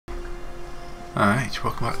Alright,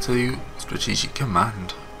 welcome back to Strategic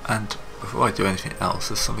Command, and before I do anything else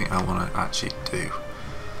there's something I want to actually do,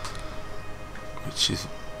 which is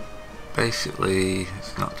basically,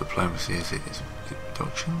 it's not diplomacy is it, it's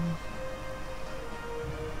production?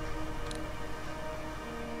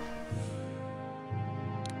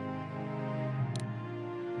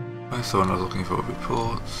 Where's the one I was looking for?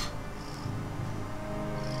 Reports,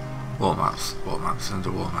 war maps, under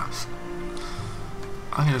war maps.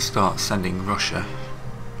 I'm going to start sending Russia.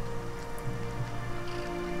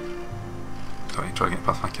 Sorry, trying to get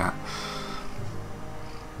past my cat.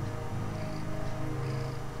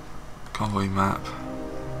 Convoy map.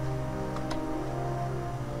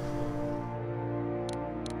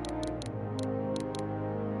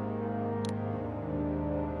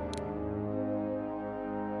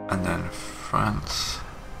 And then France.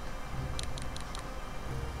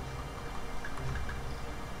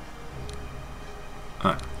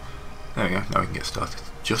 Alright, there we go, now we can get started.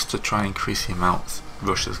 Just to try and increase the amount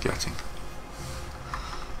Russia's getting.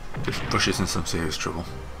 Because Russia's in some serious trouble.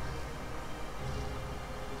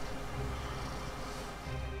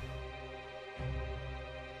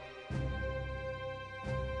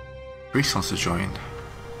 Greece wants to join.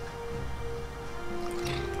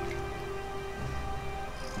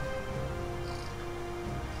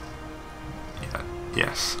 Yeah,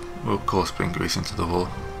 yes, we'll of course bring Greece into the war.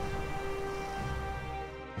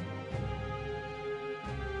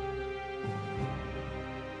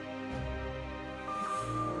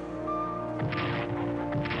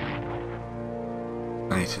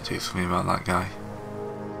 I need to do something about that guy.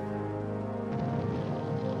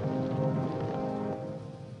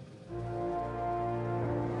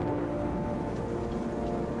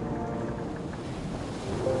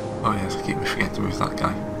 Oh yes, I keep forgetting to move that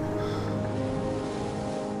guy.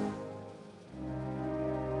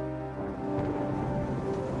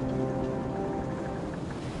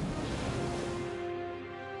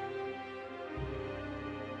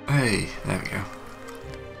 Hey, there we go.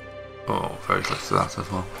 Oh, very close to that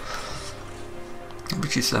as well.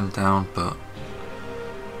 Which them down, but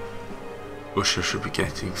Russia should be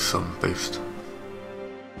getting some boost.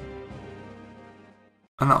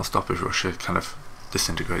 And that'll stop if Russia kind of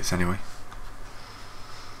disintegrates anyway.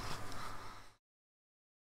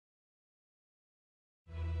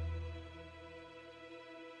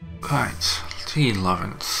 Right, T.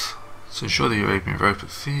 Lawrence. To ensure the Arabian road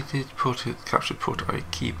succeeded, captured Port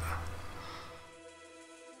Arequipa.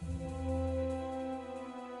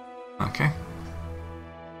 Okay.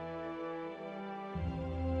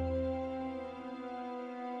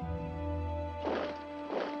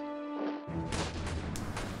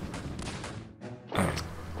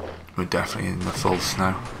 We're definitely in the false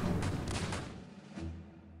now.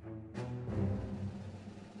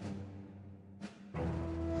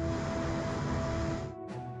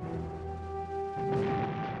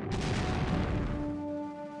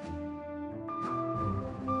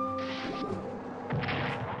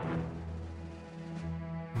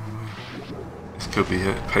 This could be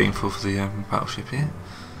painful for the battleship here.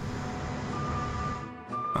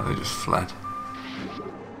 Oh, they just fled.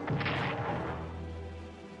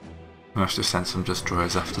 I have to send some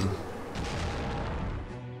destroyers after them.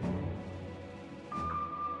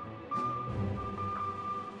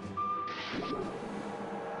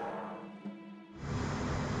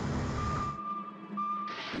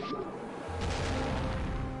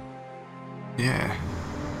 Yeah.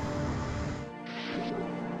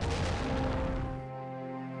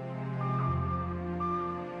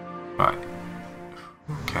 Right.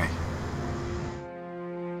 Okay.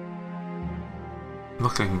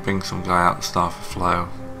 Look, I can bring some guy out the start for flow.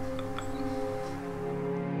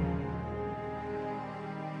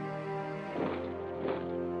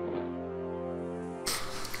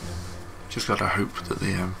 Just gotta hope that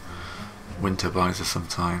the winter buys us some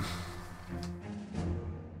time.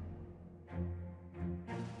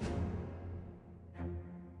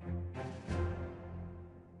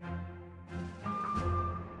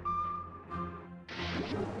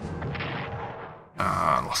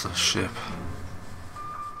 Ah, lost a ship.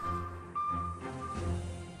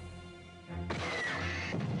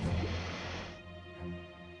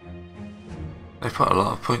 They put a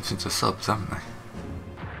lot of points into subs, haven't they?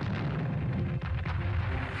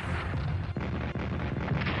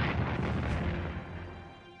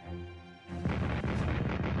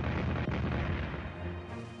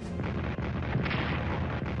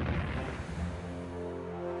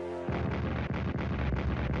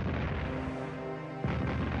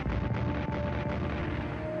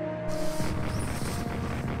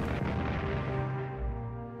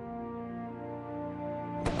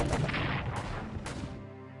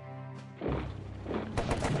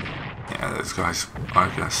 Yeah, those guys are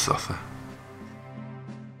going to suffer.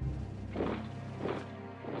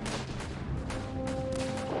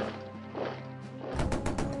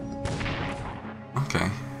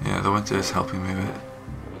 Okay, yeah, the winter is helping me with it.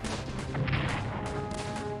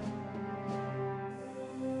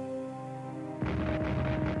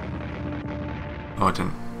 Oh, I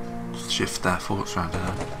didn't shift their forts around, did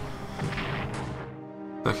I?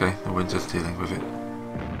 Okay, the winter's dealing with it.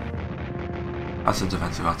 That's some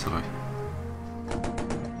defensive artillery.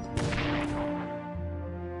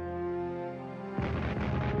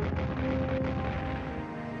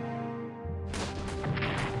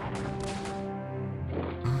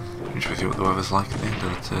 Interesting to see what the weather's like at the end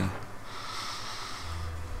of the turn.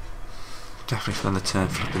 Definitely spend the turn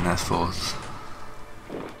flipping their forts.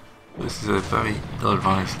 This is a very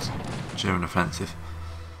ill-advised German offensive.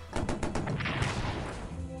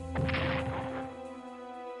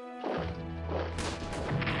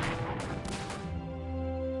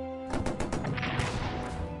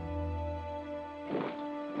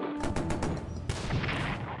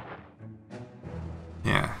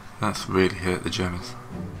 Yeah, that's really hurt the Germans.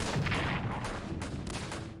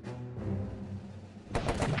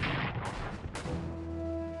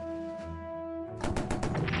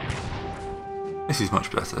 This is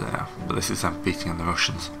much better now, but this is them beating on the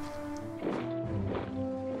Russians.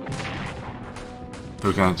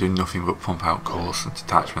 We're going to do nothing but pump out corps and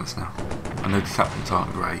detachments now. I know detachments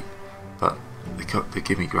aren't great, but they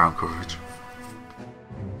give me ground coverage.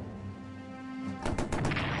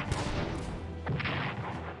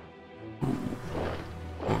 Ooh.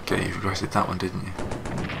 Okay, you regretted that one, didn't you?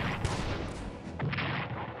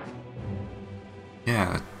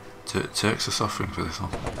 Yeah, the Turks are suffering for this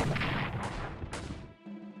one.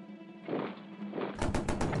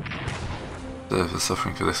 They're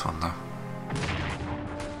suffering for this one though.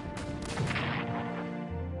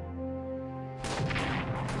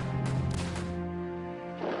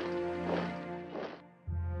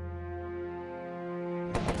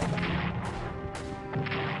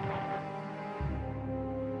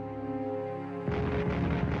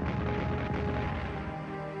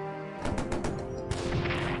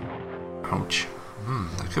 Ouch.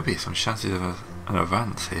 There could be some chances of an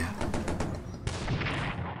advance here.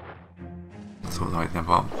 That's what like the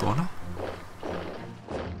bottom corner.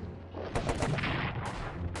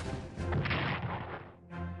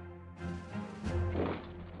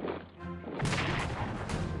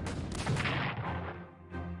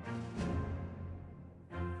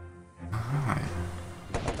 Alright.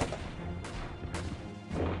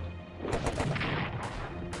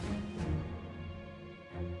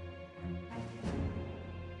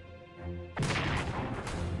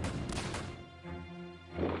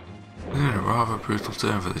 A rather brutal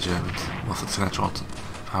turn for the Germans, or for the Central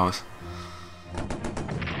powers.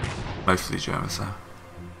 Mostly Germans though.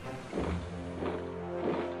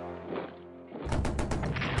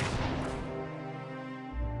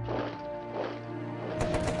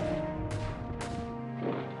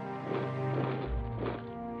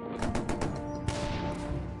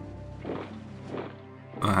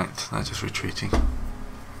 Right, they're just retreating.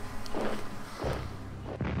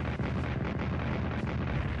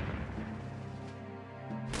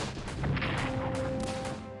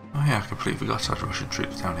 Oh yeah, I completely forgot I had Russian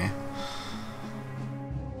troops down here.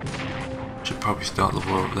 Should probably start the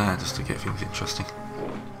war up there just to get things interesting.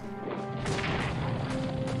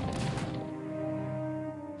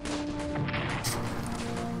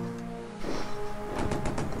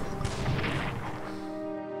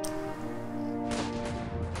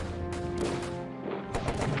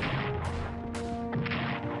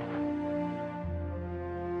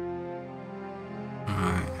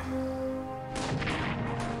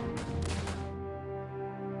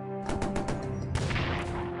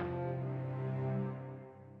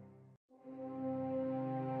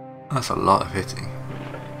 That's a lot of hitting.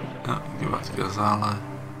 Oh, go back to Gazala.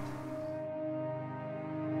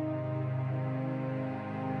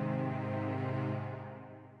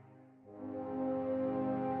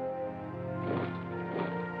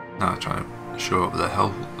 Now trying to shore up their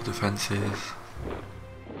health defences.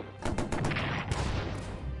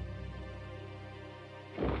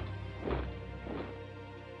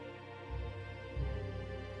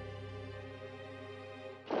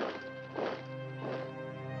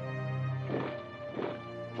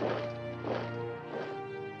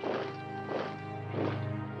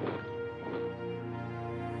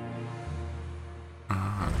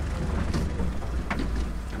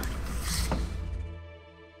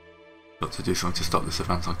 Got to do something to stop this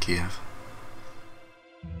advance on Kiev.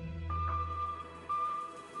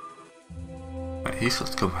 Right, he's got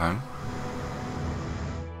to come home.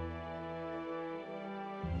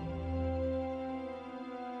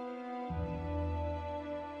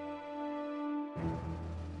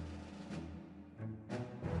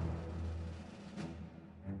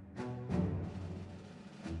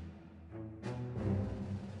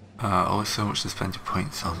 Always so much to spend your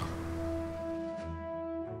points on.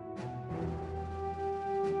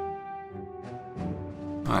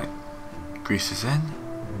 Right, Greece is in.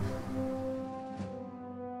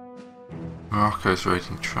 Morocco's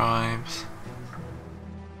raiding tribes.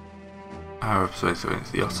 Arabs raiding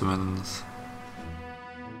against the Ottomans.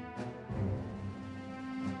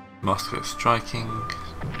 Moscow striking.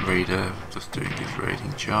 Raider just doing his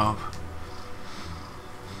raiding job.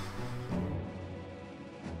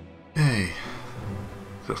 Hey,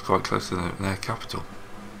 that's quite close to their capital.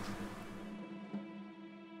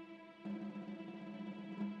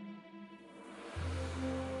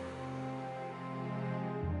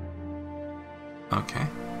 Okay.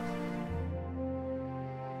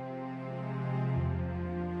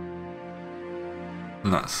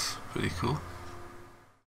 And that's pretty cool.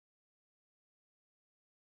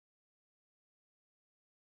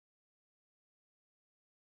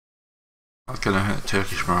 That's gonna hurt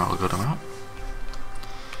Turkish morale a good amount.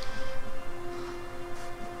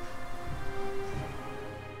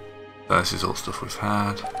 This is all stuff we've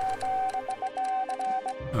had.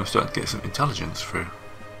 And we're starting to get some intelligence through.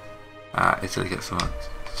 Italy gets some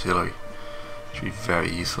artillery. Should be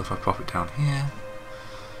very useful if I pop it down here.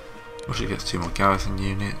 Russia gets 2 more garrison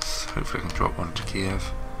units. Hopefully I can drop one to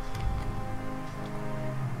Kiev.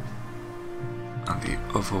 And the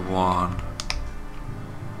other one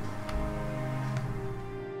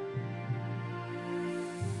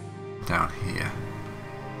down here.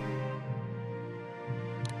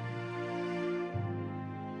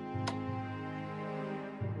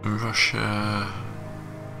 Russia.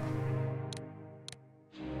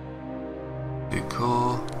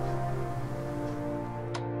 Cool.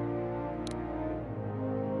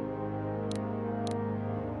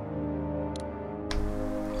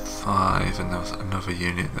 Five, and there was another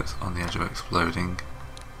unit that's on the edge of exploding.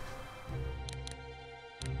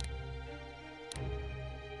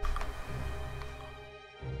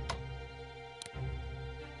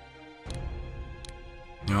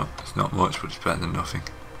 You know what? It's not much, but it's better than nothing.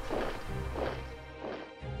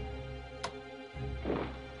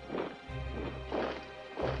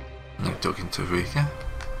 Dug into Riga.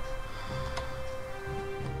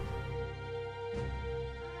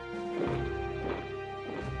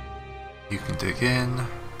 You can dig in.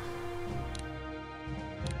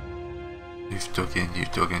 You've dug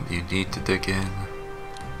in, you need to dig in.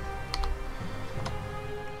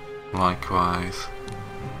 Likewise.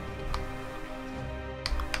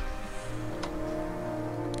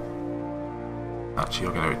 Actually,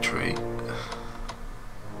 you're going to retreat.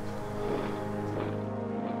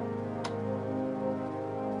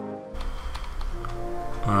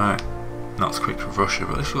 Alright, not as quick for Russia,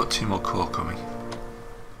 but at least we've got 2 more corps coming.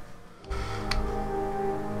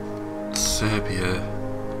 Serbia,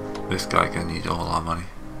 this guy gonna need all our money.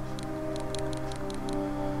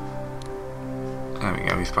 There we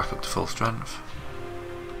go, he's back up to full strength.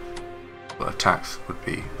 But attacks would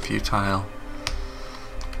be futile.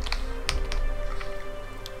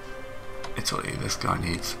 Italy, this guy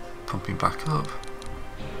needs pumping back up.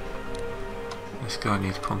 This guy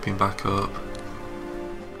needs pumping back up.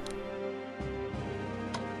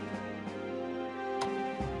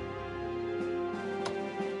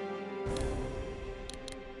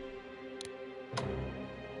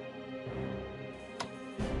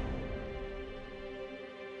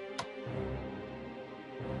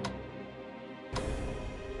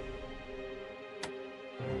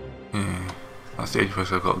 That's the only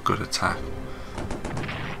place I've got a good attack.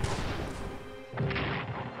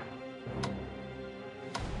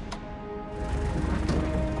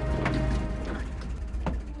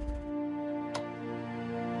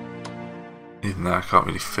 Even though I can't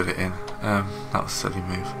really fit it in. That was a silly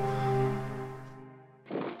move.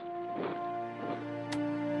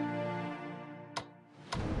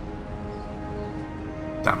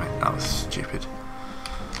 Damn it, that was stupid.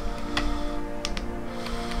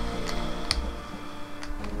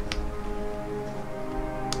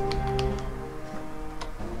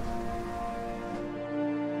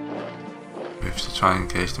 Try and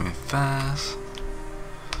engage them in fairs.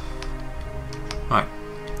 Right,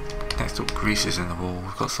 next up Greece is in the wall.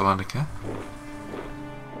 We've got Salonika.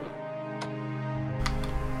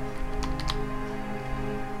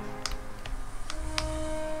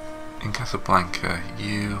 In Casablanca,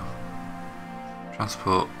 you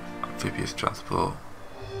transport, amphibious transport.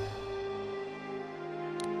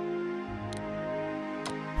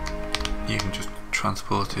 You can just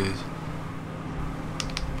transport it.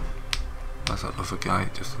 There's that other guy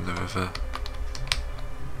just in the river.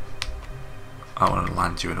 I want to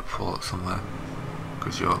land you in a port somewhere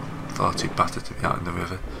because you're far too battered to be out in the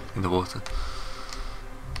river, in the water.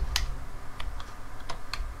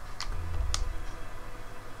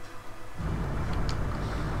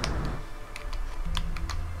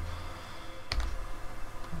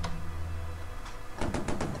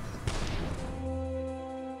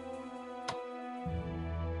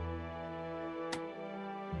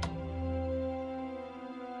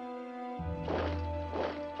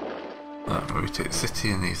 where we take the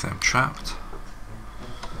city and leave them trapped.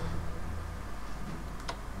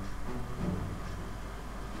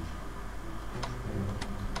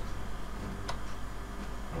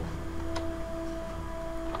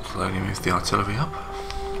 Slowly move the artillery up.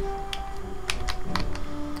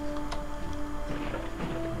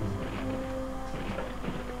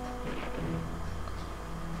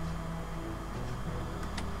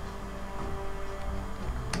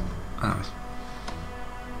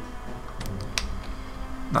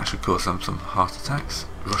 That should cause them some heart attacks.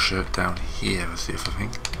 Russia down here is the other thing.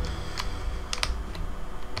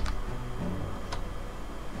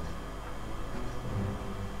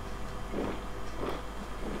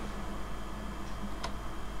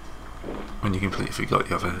 When you completely forgot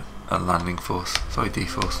you have a landing force, sorry,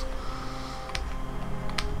 D-force.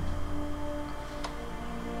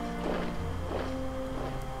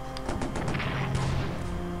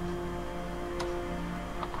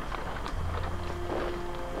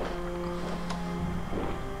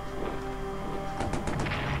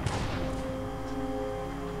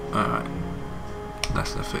 Alright,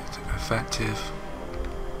 that's effective.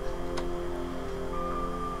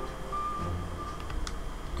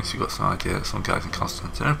 At least you've got some idea that some guys in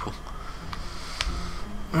Constantinople.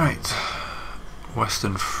 Right,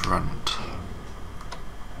 Western Front.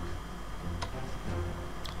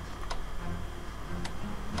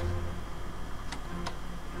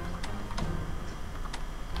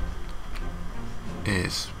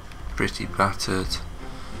 Is pretty battered.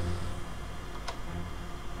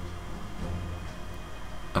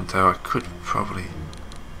 And though I could probably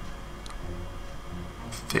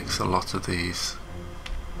fix a lot of these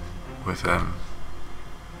with so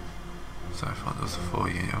I thought there was a 4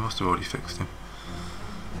 unit, I must have already fixed him.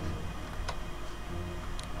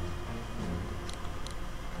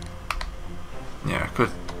 Yeah, I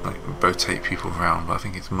could like rotate people around, but I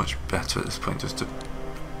think it's much better at this point just to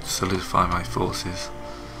solidify my forces.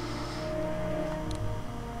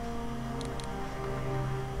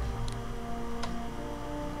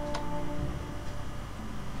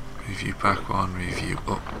 Review back 1, review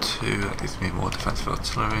up 2, that gives me more defensive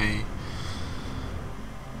artillery.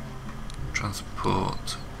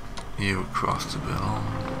 Transport you across to Berlin.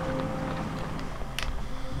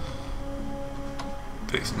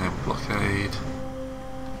 Fix naval blockade.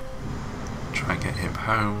 Try and get him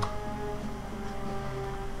home.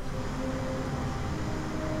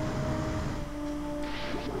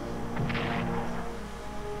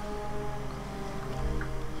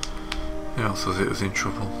 Who else was in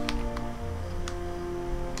trouble?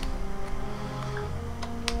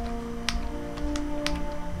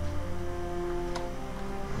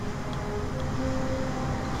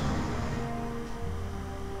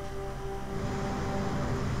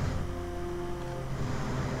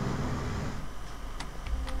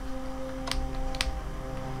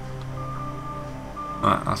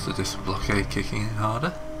 Right, that's the distant blockade kicking in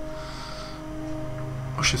harder.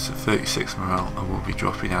 Russia's at 36 morale and will be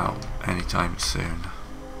dropping out anytime soon.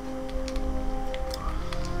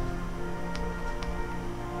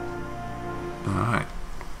 Alright.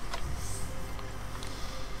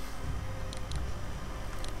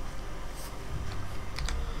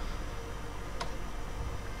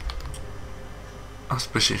 That's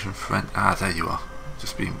position front. Ah, there you are.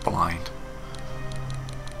 Just being blind.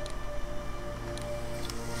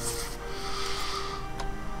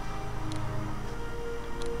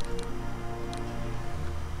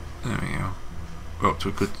 There we go. We're up to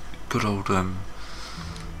a good old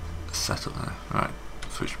setup there. Right,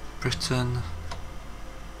 switch Britain.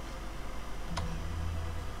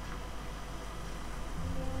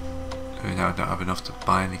 We now don't have enough to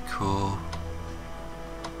buy any core.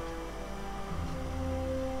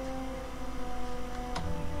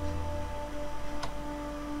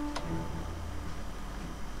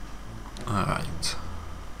 Alright.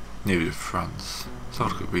 New to France. Let's have a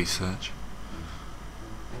look at research.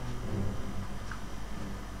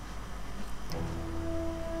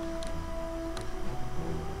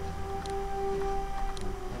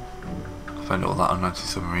 Find all that on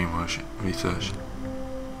anti-submarine research,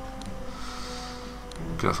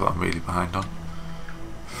 because that's what I'm really behind on.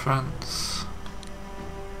 France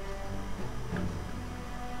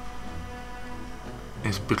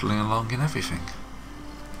is biddling along in everything.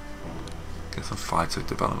 Get some fighter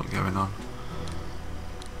development going on.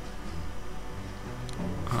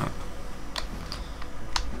 Right.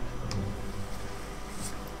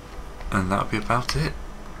 And that'll be about it.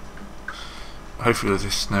 Hopefully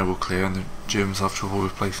this snow will clear and the Germans have trouble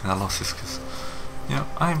replacing their losses, because, you know,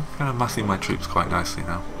 I'm kind of massing my troops quite nicely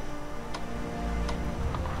now.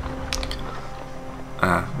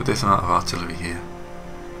 With this amount of artillery here,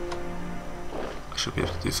 I should be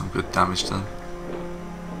able to do some good damage to them.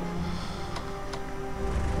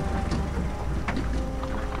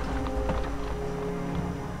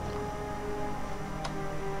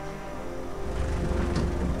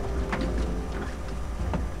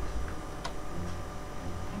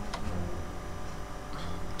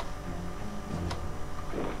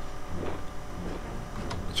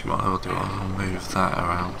 What I'll do, I'll move that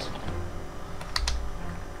around.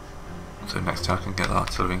 So next time I can get the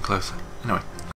artillery in closer. Anyway.